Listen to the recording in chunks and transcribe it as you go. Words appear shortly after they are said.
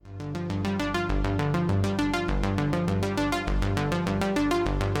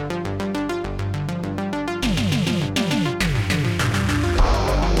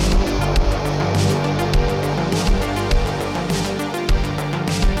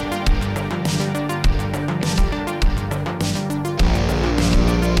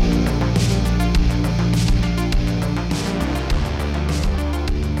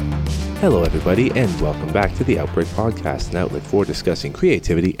Hello everybody, and welcome back to the Outbreak Podcast, an outlet for discussing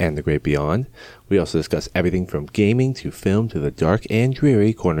creativity and the great beyond. We also discuss everything from gaming to film to the dark and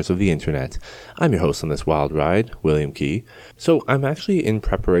dreary corners of the internet. I'm your host on this wild ride, William Key. So I'm actually in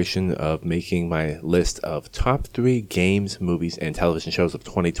preparation of making my list of top 3 games, movies, and television shows of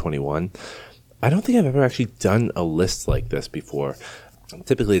 2021. I don't think I've ever actually done a list like this before.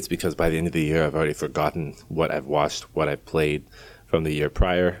 Typically it's because by the end of the year I've already forgotten what I've watched, what I've played from the year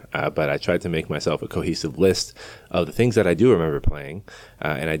prior, but I tried to make myself a cohesive list of the things that I do remember playing,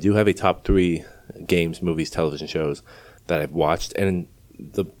 and I do have a top 3 games, movies, television shows that I've watched, and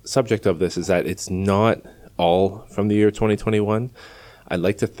the subject of this is that it's not all from the year 2021. I'd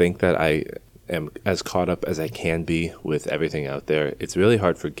like to think that I am as caught up as I can be with everything out there. It's really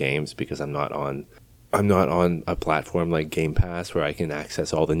hard for games because I'm not on a platform like Game Pass where I can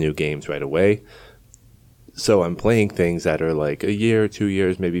access all the new games right away. So I'm playing things that are like a year, 2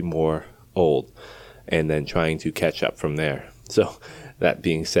 years, maybe more old, and then trying to catch up from there. So that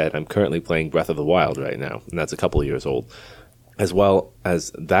being said, I'm currently playing Breath of the Wild right now, and that's a couple of years old. As well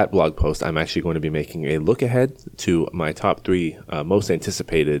as that blog post, I'm actually going to be making a look ahead to my top 3 most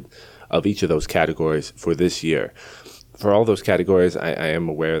anticipated of each of those categories for this year. For all those categories, I am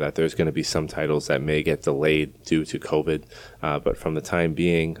aware that there's going to be some titles that may get delayed due to COVID, but from the time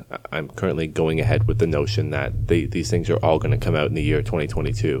being, I'm currently going ahead with the notion that these things are all going to come out in the year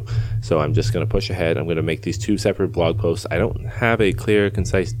 2022. So I'm just going to push ahead. I'm going to make these 2 separate blog posts. I don't have a clear,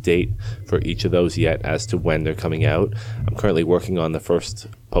 concise date for each of those yet as to when they're coming out. I'm currently working on the first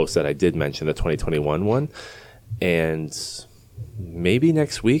post that I did mention, the 2021 one, and maybe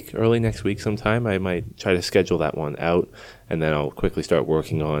next week, early next week sometime, I might try to schedule that one out, and then I'll quickly start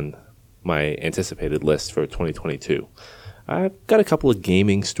working on my anticipated list for 2022. I've got a couple of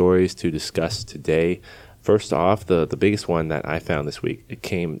gaming stories to discuss today. First off, the biggest one that I found this week, it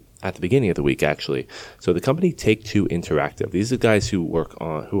came at the beginning of the week actually. So the company Take-Two Interactive, these are the guys who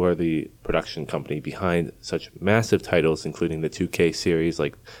are the production company behind such massive titles, including the 2K series,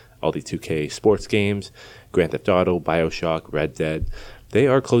 like all the 2K sports games, Grand Theft Auto, BioShock, Red Dead. They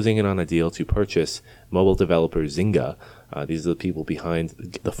are closing in on a deal to purchase mobile developer Zynga. These are the people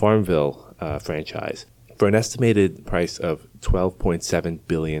behind the Farmville franchise for an estimated price of $12.7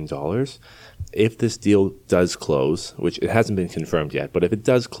 billion. If this deal does close, which it hasn't been confirmed yet, but if it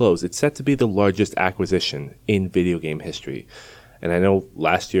does close, it's set to be the largest acquisition in video game history. And I know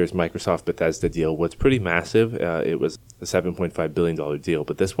last year's Microsoft Bethesda deal was pretty massive. It was a $7.5 billion deal,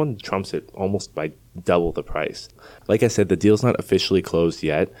 but this one trumps it almost by double the price. Like I said, the deal's not officially closed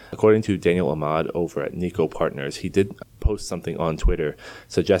yet. According to Daniel Ahmad over at Nico Partners, he did post something on Twitter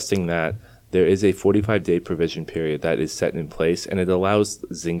suggesting that there is a 45-day provision period that is set in place, and it allows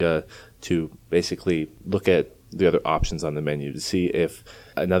Zynga to basically look at the other options on the menu to see if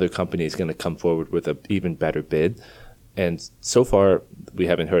another company is going to come forward with an even better bid. And so far, we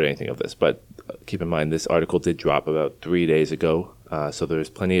haven't heard anything of this, but keep in mind this article did drop about 3 days ago, so there's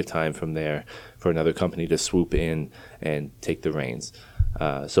plenty of time from there for another company to swoop in and take the reins.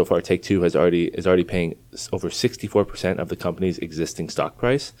 So far, Take-Two is already paying over 64% of the company's existing stock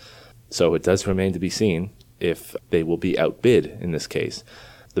price, so it does remain to be seen if they will be outbid in this case.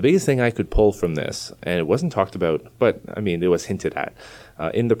 The biggest thing I could pull from this, and it wasn't talked about, but I mean, it was hinted at,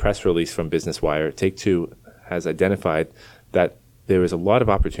 in the press release from Business Wire, Take-Two has identified that there is a lot of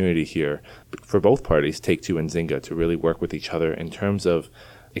opportunity here for both parties, Take-Two and Zynga, to really work with each other in terms of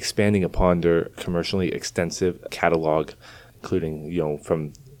expanding upon their commercially extensive catalog, including,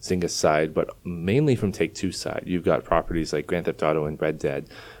 from Zynga's side, but mainly from Take-Two's side. You've got properties like Grand Theft Auto and Red Dead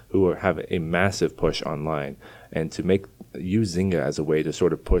who have a massive push online, and to use Zynga as a way to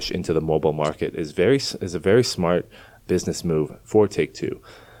sort of push into the mobile market is a very smart business move for Take-Two.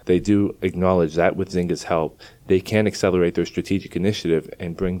 They do acknowledge that with Zynga's help, they can accelerate their strategic initiative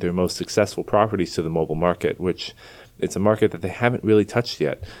and bring their most successful properties to the mobile market, which it's a market that they haven't really touched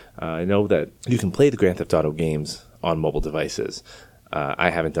yet. I know that you can play the Grand Theft Auto games on mobile devices.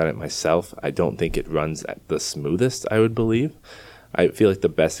 I haven't done it myself. I don't think it runs at the smoothest, I would believe. I feel like the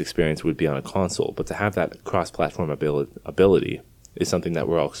best experience would be on a console, but to have that cross-platform ability is something that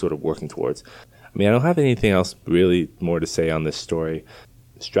we're all sort of working towards. I mean, I don't have anything else really more to say on this story.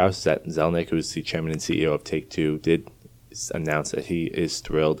 Strauss Zelnick, who's the chairman and CEO of Take-Two, did announce that he is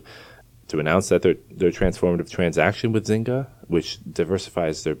thrilled to announce that their transformative transaction with Zynga, which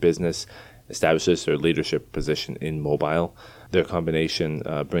diversifies their business, establishes their leadership position in mobile. Their combination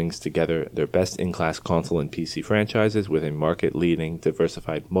brings together their best-in-class console and PC franchises with a market-leading,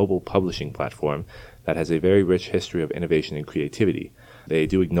 diversified mobile publishing platform that has a very rich history of innovation and creativity. They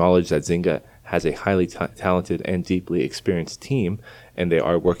do acknowledge that Zynga has a highly talented and deeply experienced team, and they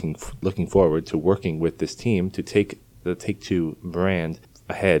are looking forward to working with this team to take the Take-Two brand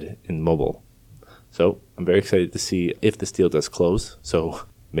ahead in mobile. So I'm very excited to see if this deal does close. So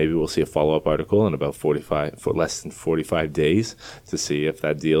maybe we'll see a follow-up article in about less than 45 days to see if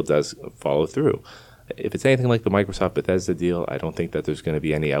that deal does follow through. If it's anything like the Microsoft Bethesda deal, I don't think that there's going to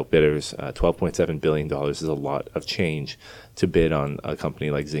be any outbidders. $12.7 billion is a lot of change to bid on a company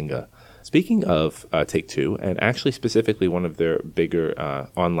like Zynga. Speaking of Take-Two, and actually specifically one of their bigger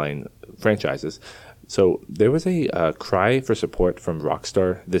online franchises, so there was a cry for support from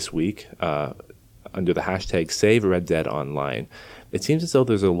Rockstar this week under the hashtag #SaveRedDeadOnline. It seems as though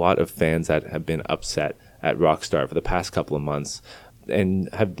there's a lot of fans that have been upset at Rockstar for the past couple of months and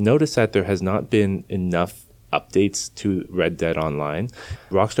have noticed that there has not been enough updates to Red Dead Online.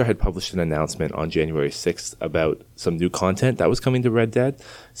 Rockstar had published an announcement on January 6th about some new content that was coming to Red Dead.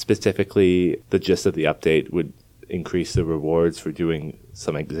 Specifically, the gist of the update would increase the rewards for doing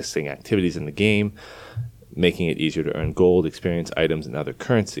some existing activities in the game, making it easier to earn gold, experience items, and other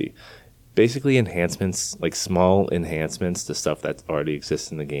currency. Basically enhancements, like small enhancements to stuff that already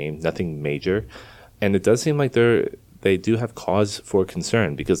exists in the game, nothing major. And it does seem like they do have cause for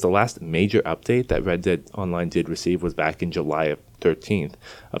concern, because the last major update that Red Dead Online did receive was back in July 13th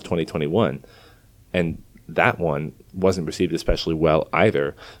of 2021. And that one wasn't received especially well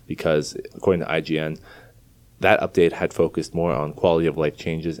either, because according to IGN, that update had focused more on quality of life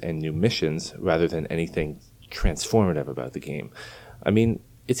changes and new missions rather than anything transformative about the game. I mean,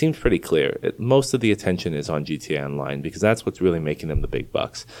 it seems pretty clear. Most of the attention is on GTA Online because that's what's really making them the big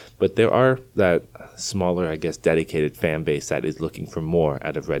bucks. But there are that smaller, I guess, dedicated fan base that is looking for more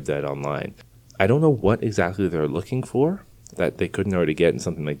out of Red Dead Online. I don't know what exactly they're looking for that they couldn't already get in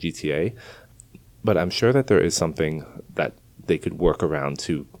something like GTA, but I'm sure that there is something that they could work around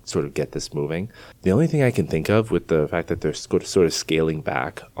to sort of get this moving. The only thing I can think of with the fact that they're sort of scaling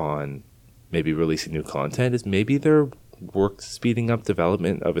back on maybe releasing new content is maybe they're speeding up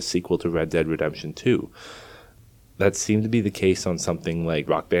development of a sequel to Red Dead Redemption 2. That seemed to be the case on something like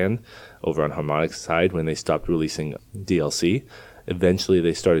Rock Band over on Harmonix's side when they stopped releasing DLC. Eventually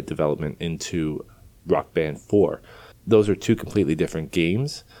they started development into Rock Band 4. Those are two completely different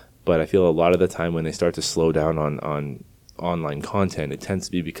games, but I feel a lot of the time when they start to slow down on online content, it tends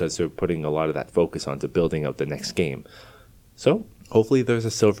to be because they're putting a lot of that focus onto building out the next game. So hopefully there's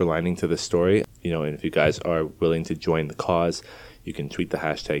a silver lining to this story. And if you guys are willing to join the cause, you can tweet the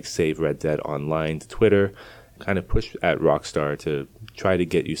hashtag #SaveRedDeadOnline to Twitter, and kind of push at Rockstar to try to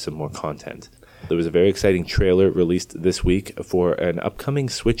get you some more content. There was a very exciting trailer released this week for an upcoming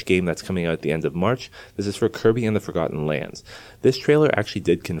Switch game that's coming out at the end of March. This is for Kirby and the Forgotten Lands. This trailer actually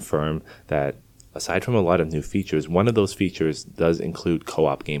did confirm that aside from a lot of new features, one of those features does include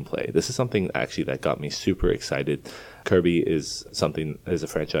co-op gameplay. This is something actually that got me super excited. Kirby is a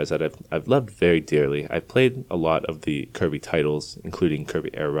franchise that I've loved very dearly. I've played a lot of the Kirby titles, including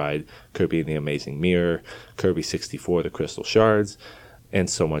Kirby Air Ride, Kirby and the Amazing Mirror, Kirby 64, The Crystal Shards, and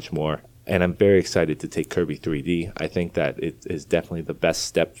so much more. And I'm very excited to take Kirby 3D. I think that it is definitely the best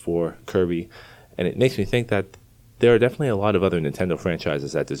step for Kirby, and it makes me think that there are definitely a lot of other Nintendo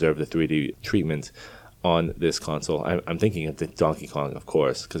franchises that deserve the 3D treatment on this console. I'm thinking of Donkey Kong, of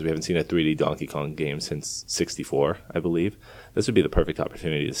course, because we haven't seen a 3D Donkey Kong game since 64, I believe. This would be the perfect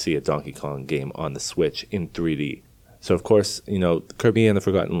opportunity to see a Donkey Kong game on the Switch in 3D. So, of course, Kirby and the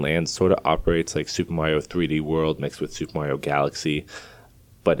Forgotten Lands sort of operates like Super Mario 3D World mixed with Super Mario Galaxy,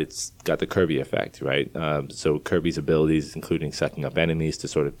 but it's got the Kirby effect, right? So Kirby's abilities, including sucking up enemies to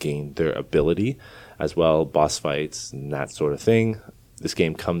sort of gain their ability, as well, boss fights and that sort of thing. This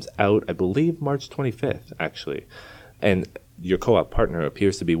game comes out, I believe, March 25th, actually. And your co-op partner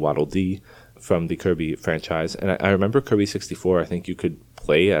appears to be Waddle Dee from the Kirby franchise. And I remember Kirby 64, I think you could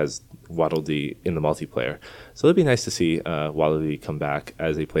play as Waddle Dee in the multiplayer. So it'd be nice to see Waddle Dee come back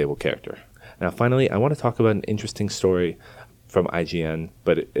as a playable character. Now, finally, I want to talk about an interesting story from IGN,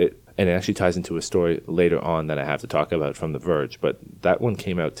 but it actually ties into a story later on that I have to talk about from The Verge, but that one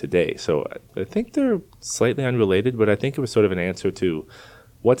came out today. So I think they're slightly unrelated, but I think it was sort of an answer to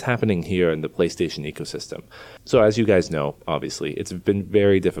what's happening here in the PlayStation ecosystem. So as you guys know, obviously, it's been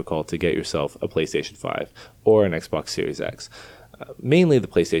very difficult to get yourself a PlayStation 5 or an Xbox Series X. Mainly the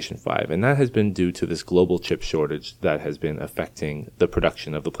PlayStation 5, and that has been due to this global chip shortage that has been affecting the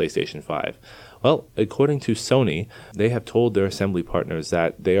production of the PlayStation 5. Well, according to Sony, they have told their assembly partners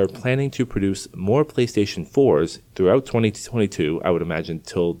that they are planning to produce more PlayStation 4s throughout 2022, I would imagine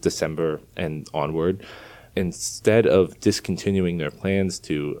till December and onward, instead of discontinuing their plans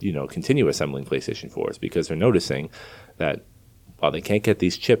to, continue assembling PlayStation 4s, because they're noticing that while they can't get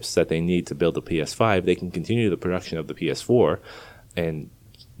these chips that they need to build the PS5, they can continue the production of the PS4 and,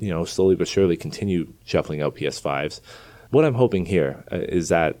 slowly but surely continue shuffling out PS5s. What I'm hoping here is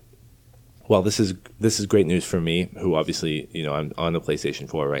that, well, this is great news for me, who obviously, I'm on the PlayStation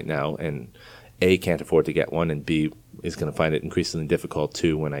 4 right now, and A, can't afford to get one, and B, is going to find it increasingly difficult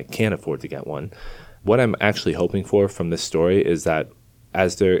too when I can't afford to get one. What I'm actually hoping for from this story is that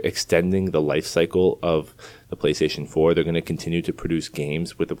as they're extending the life cycle of the PlayStation 4, they're going to continue to produce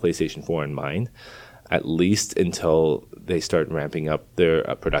games with the PlayStation 4 in mind, at least until they start ramping up their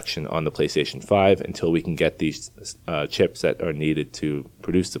production on the PlayStation 5, until we can get these chips that are needed to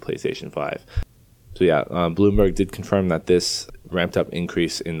produce the PlayStation 5. So yeah, Bloomberg did confirm that this ramped up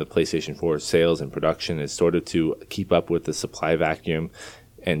increase in the PlayStation 4 sales and production is sort of to keep up with the supply vacuum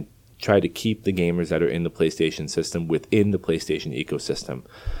and try to keep the gamers that are in the PlayStation system within the PlayStation ecosystem.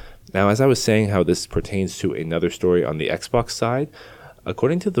 Now, as I was saying, how this pertains to another story on the Xbox side,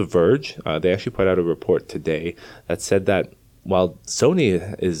 according to The Verge, they actually put out a report today that said that while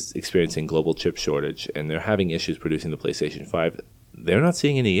Sony is experiencing global chip shortage and they're having issues producing the PlayStation 5, they're not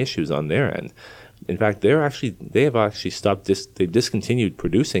seeing any issues on their end. In fact, they've discontinued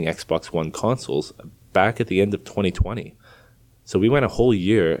producing Xbox One consoles back at the end of 2020. So we went a whole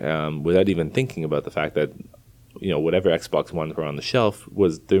year without even thinking about the fact that, whatever Xbox Ones were on the shelf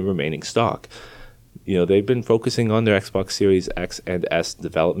was the remaining stock. They've been focusing on their Xbox Series X and S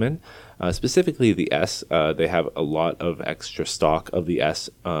development, specifically the S. They have a lot of extra stock of the S,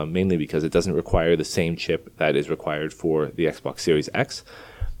 mainly because it doesn't require the same chip that is required for the Xbox Series X.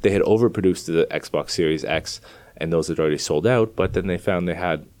 They had overproduced the Xbox Series X, and those had already sold out, but then they found they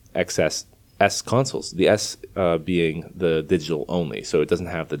had excess S consoles, the S being the digital only, so it doesn't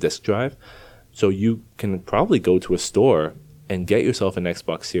have the disc drive. So you can probably go to a store and get yourself an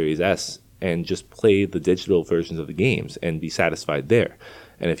Xbox Series S and just play the digital versions of the games and be satisfied there.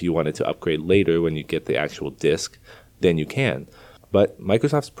 And if you wanted to upgrade later when you get the actual disc, then you can. But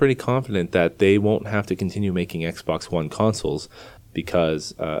Microsoft's pretty confident that they won't have to continue making Xbox One consoles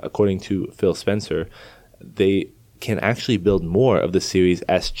because, according to Phil Spencer, they can actually build more of the Series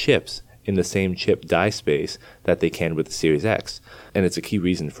S chips in the same chip die space that they can with the Series X. And it's a key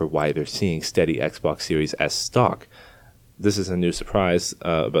reason for why they're seeing steady Xbox Series S stock. This is a new surprise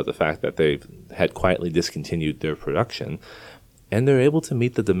about the fact that they've had quietly discontinued their production. And they're able to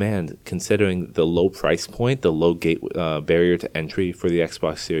meet the demand considering the low price point, the low barrier to entry for the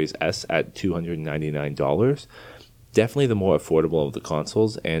Xbox Series S at $299. Definitely the more affordable of the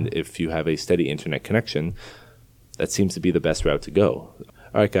consoles. And if you have a steady internet connection, that seems to be the best route to go.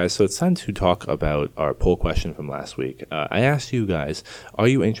 All right, guys, so it's time to talk about our poll question from last week. I asked you guys, are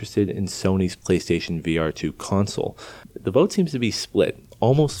you interested in Sony's PlayStation VR2 console? The vote seems to be split,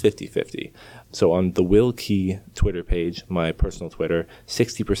 almost 50-50. So on the Will Key Twitter page, my personal Twitter,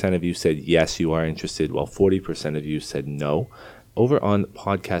 60% of you said yes, you are interested, while 40% of you said no. Over on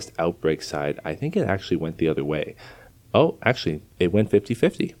Podcast Outbreak side, I think it actually went the other way. Oh, actually, it went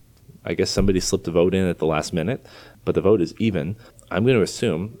 50-50. I guess somebody slipped a vote in at the last minute, but the vote is even. I'm going to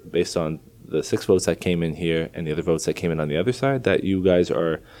assume, based on the 6 votes that came in here and the other votes that came in on the other side, that you guys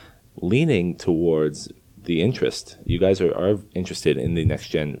are leaning towards the interest. You guys are interested in the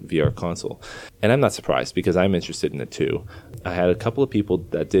next-gen VR console. And I'm not surprised, because I'm interested in it too. I had a couple of people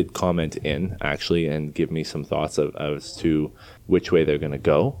that did comment in, actually, and give me some thoughts as to which way they're going to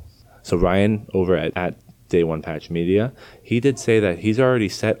go. So Ryan, over at Day One Patch Media, he did say that he's already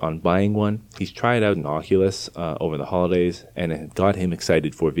set on buying one. He's tried out an Oculus over the holidays, and it got him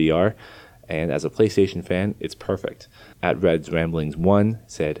excited for VR. And as a PlayStation fan, it's perfect. At Red's Ramblings 1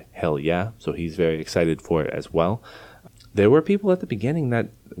 said, hell yeah, so he's very excited for it as well. There were people at the beginning that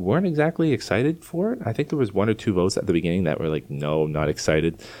weren't exactly excited for it. I think there was 1 or 2 votes at the beginning that were like, no, I'm not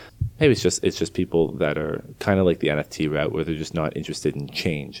excited. Maybe it's just people that are kind of like the NFT route, where they're just not interested in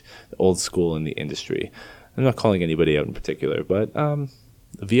change, the old school in the industry. I'm not calling anybody out in particular, but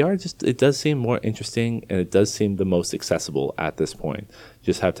VR it does seem more interesting, and it does seem the most accessible at this point. You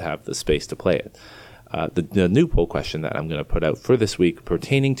just have to have the space to play it. The new poll question that I'm going to put out for this week,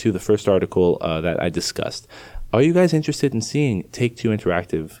 pertaining to the first article that I discussed. Are you guys interested in seeing Take-Two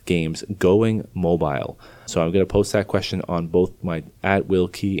Interactive games going mobile? So I'm going to post that question on both my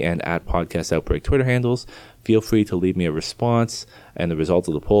 @WillKey and @PodcastOutbreak Twitter handles. Feel free to leave me a response, and the result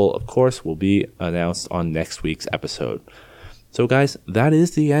of the poll, of course, will be announced on next week's episode. So guys, that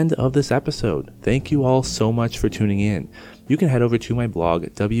is the end of this episode. Thank you all so much for tuning in. You can head over to my blog,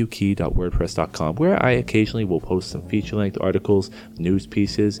 wkey.wordpress.com, where I occasionally will post some feature-length articles, news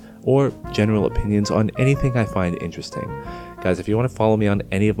pieces, or general opinions on anything I find interesting. Guys, if you want to follow me on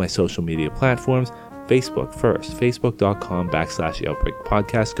any of my social media platforms, Facebook first, facebook.com/Outbreak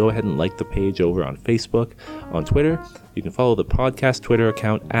Podcast. Go ahead and like the page over on Facebook. On Twitter, you can follow the podcast Twitter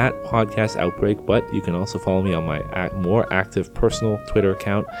account at Podcast Outbreak, but you can also follow me on my more active personal Twitter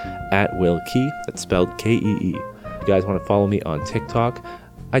account at Will Key. That's spelled K-E-E. If you guys want to follow me on TikTok,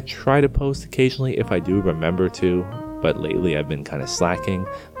 I try to post occasionally if I do remember to, but lately I've been kind of slacking.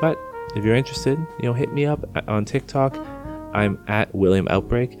 But if you're interested, hit me up on TikTok. I'm at William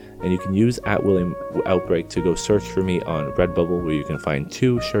Outbreak, and you can use at William Outbreak to go search for me on Redbubble, where you can find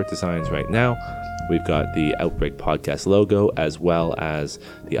 2 shirt designs right now. We've got the Outbreak Podcast logo, as well as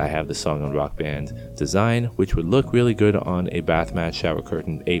the I Have the Song on Rock Band design, which would look really good on a bath mat, shower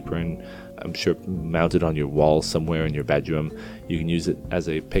curtain, apron, I'm sure mounted on your wall somewhere in your bedroom. You can use it as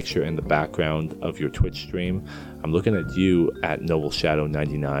a picture in the background of your Twitch stream. I'm looking at you at Noble Shadow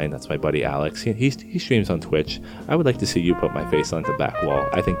 99. That's my buddy Alex. He streams on Twitch. I would like to see you put my face on the back wall.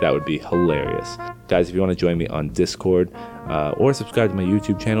 I think that would be hilarious. Guys, if you want to join me on Discord or subscribe to my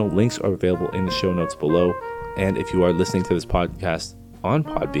YouTube channel, links are available in the show notes below. And if you are listening to this podcast on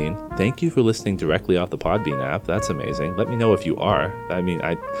Podbean, thank you for listening directly off the Podbean app. That's amazing. Let me know if you are. I mean,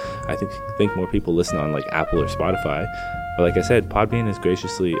 I think more people listen on like Apple or Spotify. But like I said, Podbean is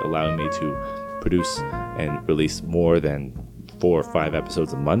graciously allowing me to produce and release more than 4 or 5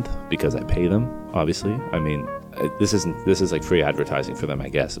 episodes a month because I pay them, obviously. I mean, this is like free advertising for them, I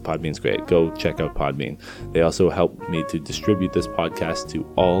guess. Podbean's great. Go check out Podbean. They also help me to distribute this podcast to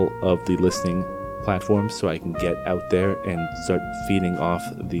all of the listening platforms so I can get out there and start feeding off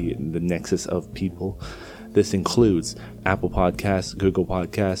the nexus of people. This includes Apple Podcasts, Google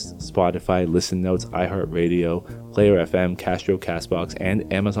Podcasts, Spotify, Listen Notes, iHeartRadio, Player FM, Castro, Castbox,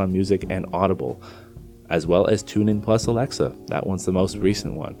 and Amazon Music and Audible, as well as TuneIn Plus Alexa. That one's the most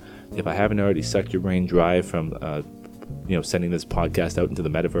recent one. If I haven't already sucked your brain dry from sending this podcast out into the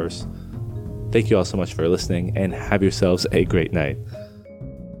metaverse, thank you all so much for listening, and have yourselves a great night.